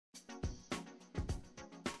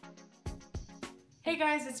Hey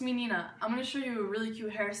guys, it's me Nina. I'm going to show you a really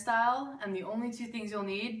cute hairstyle, and the only two things you'll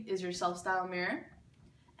need is your self-style mirror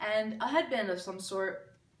and a headband of some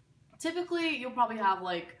sort. Typically, you'll probably have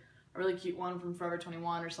like a really cute one from Forever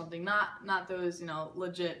 21 or something, not those,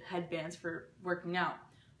 legit headbands for working out,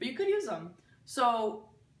 but you could use them. So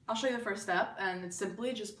I'll show you the first step, and it's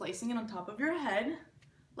simply just placing it on top of your head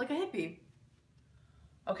like a hippie.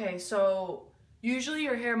 Okay, so usually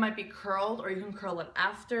your hair might be curled, or you can curl it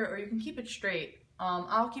after, or you can keep it straight.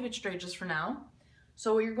 I'll keep it straight just for now.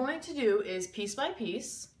 So what you're going to do is piece by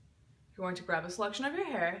piece, you're going to grab a selection of your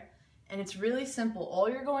hair, and it's really simple. All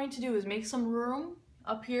you're going to do is make some room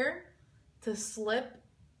up here to slip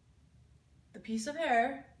the piece of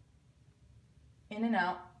hair in and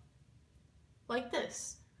out like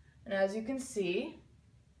this. And as you can see,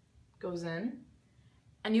 it goes in.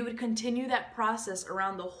 And you would continue that process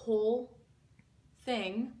around the whole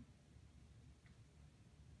thing.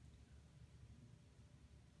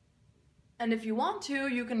 And if you want to,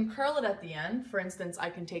 you can curl it at the end. For instance, I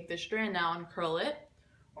can take this strand now and curl it,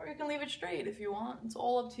 or you can leave it straight if you want. It's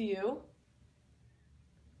all up to you.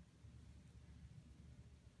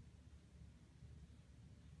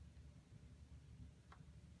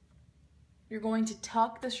 You're going to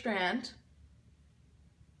tuck the strand .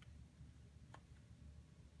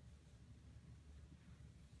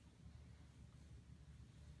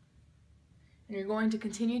 And you're going to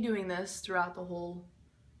continue doing this throughout the whole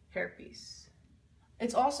hairpiece.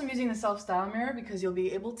 It's awesome using the self-style mirror because you'll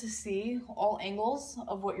be able to see all angles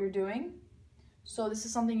of what you're doing. So this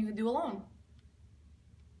is something you can do alone.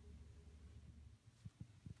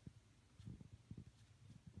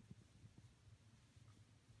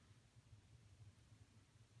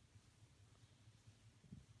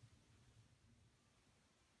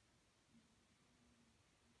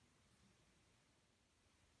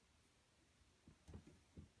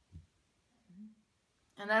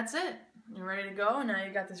 And that's it. You're ready to go. Now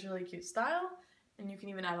you got this really cute style, and you can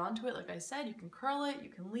even add on to it. Like I said, you can curl it, you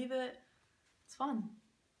can leave it. It's fun.